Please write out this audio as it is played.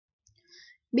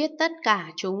biết tất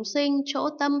cả chúng sinh chỗ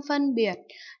tâm phân biệt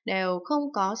đều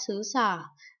không có xứ sở,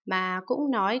 mà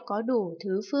cũng nói có đủ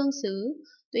thứ phương xứ,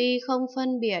 tuy không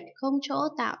phân biệt, không chỗ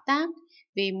tạo tác,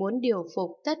 vì muốn điều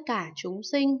phục tất cả chúng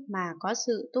sinh mà có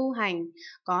sự tu hành,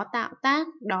 có tạo tác,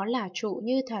 đó là trụ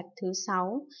như thật thứ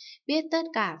 6. Biết tất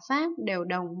cả pháp đều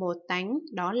đồng một tánh,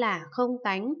 đó là không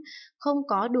tánh, không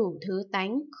có đủ thứ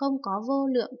tánh, không có vô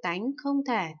lượng tánh, không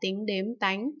thể tính đếm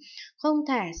tánh, không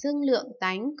thể xưng lượng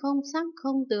tánh, không sắc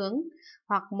không tướng,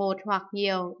 hoặc một hoặc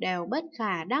nhiều đều bất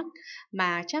khả đắc,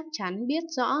 mà chắc chắn biết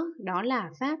rõ, đó là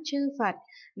Pháp chư Phật,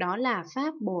 đó là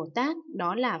Pháp Bồ Tát,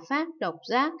 đó là Pháp độc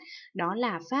giác, đó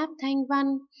là Pháp thanh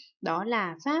văn, đó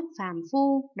là Pháp phàm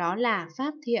phu, đó là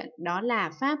Pháp thiện, đó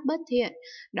là Pháp bất thiện,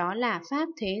 đó là Pháp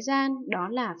thế gian, đó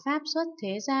là Pháp xuất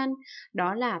thế gian,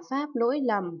 đó là Pháp lỗi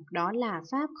lầm, đó là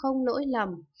Pháp không lỗi lầm,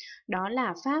 đó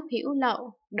là Pháp hữu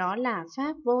lậu, đó là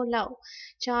Pháp vô lậu,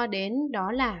 cho đến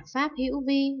đó là Pháp hữu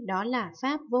vi, đó là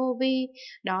Pháp vô vi,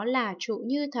 đó là trụ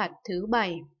như thật thứ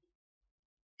 7.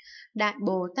 Đại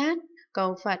Bồ Tát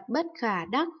cầu Phật bất khả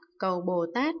đắc, cầu Bồ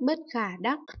Tát bất khả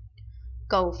đắc,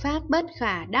 cầu Pháp bất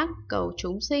khả đắc, cầu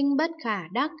chúng sinh bất khả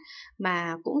đắc,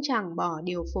 mà cũng chẳng bỏ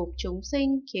điều phục chúng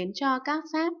sinh, khiến cho các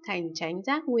Pháp thành chánh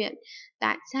giác nguyện.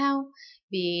 Tại sao?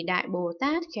 Vì Đại Bồ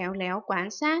Tát khéo léo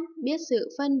quan sát, biết sự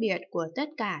phân biệt của tất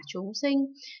cả chúng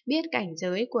sinh, biết cảnh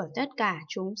giới của tất cả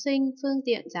chúng sinh, phương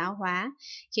tiện giáo hóa,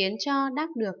 khiến cho đắc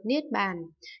được Niết Bàn.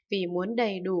 Vì muốn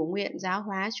đầy đủ nguyện giáo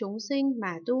hóa chúng sinh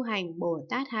mà tu hành Bồ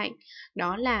Tát hạnh,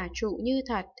 đó là trụ như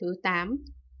thật thứ 8.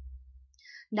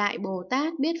 Đại Bồ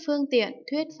Tát biết phương tiện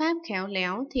thuyết pháp khéo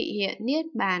léo thị hiện Niết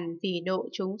Bàn vì độ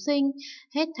chúng sinh,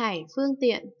 hết thảy phương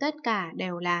tiện tất cả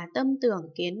đều là tâm tưởng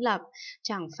kiến lập,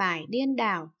 chẳng phải điên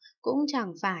đảo, cũng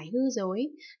chẳng phải hư dối.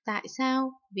 Tại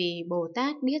sao? Vì Bồ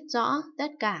Tát biết rõ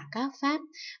tất cả các pháp,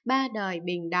 ba đời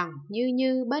bình đẳng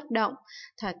như bất động,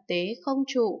 thật tế không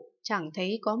trụ, chẳng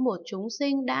thấy có một chúng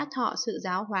sinh đã thọ sự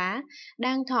giáo hóa,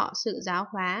 đang thọ sự giáo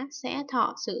hóa, sẽ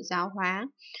thọ sự giáo hóa.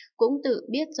 Cũng tự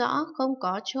biết rõ không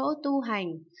có chỗ tu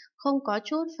hành, không có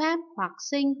chút pháp hoặc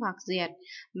sinh hoặc diệt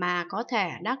mà có thể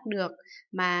đắc được,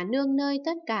 mà nương nơi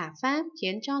tất cả pháp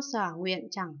khiến cho sở nguyện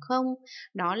chẳng không,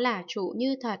 đó là trụ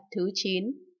như thật thứ 9.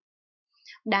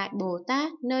 Đại Bồ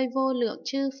Tát nơi vô lượng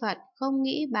chư Phật không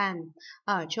nghĩ bàn,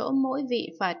 ở chỗ mỗi vị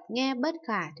Phật nghe bất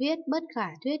khả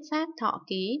thuyết pháp thọ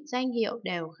ký, danh hiệu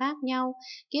đều khác nhau,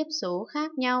 kiếp số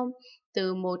khác nhau,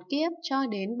 từ một kiếp cho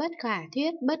đến bất khả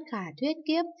thuyết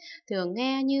kiếp, thường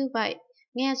nghe như vậy,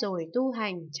 nghe rồi tu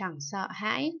hành chẳng sợ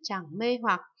hãi, chẳng mê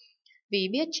hoặc. Vì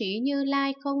biết trí Như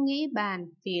Lai không nghĩ bàn,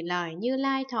 vì lời Như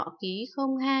Lai thọ ký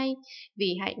không hai,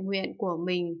 vì hạnh nguyện của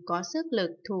mình có sức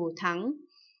lực thù thắng,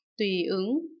 tùy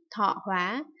ứng, thọ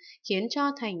hóa, khiến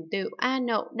cho thành tựu A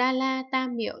Nậu Đa La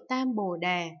Tam Miệu Tam Bồ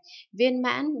Đề, viên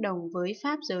mãn đồng với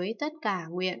Pháp giới tất cả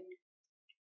nguyện.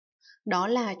 Đó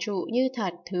là trụ như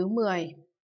thật thứ 10.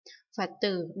 Phật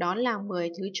tử, đó là 10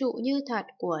 thứ trụ như thật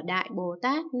của Đại Bồ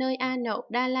Tát nơi A Nậu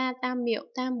Đa La Tam Miệu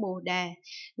Tam Bồ Đề.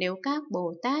 Nếu các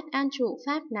Bồ Tát an trụ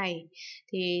Pháp này,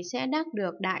 thì sẽ đắc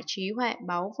được đại trí huệ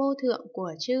báu vô thượng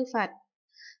của chư Phật.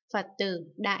 Phật tử,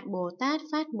 Đại Bồ Tát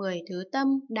phát 10 thứ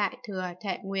tâm, đại thừa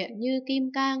thệ nguyện như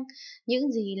kim cang.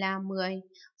 Những gì là 10?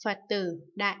 Phật tử,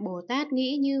 Đại Bồ Tát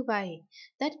nghĩ như vậy,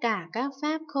 tất cả các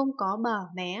pháp không có bờ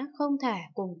mé, không thể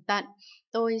cùng tận.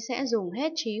 Tôi sẽ dùng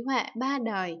hết trí huệ ba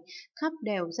đời, khắp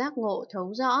đều giác ngộ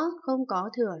thấu rõ, không có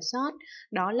thừa sót.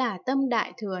 Đó là tâm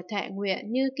đại thừa thệ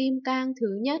nguyện như kim cang thứ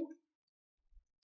nhất.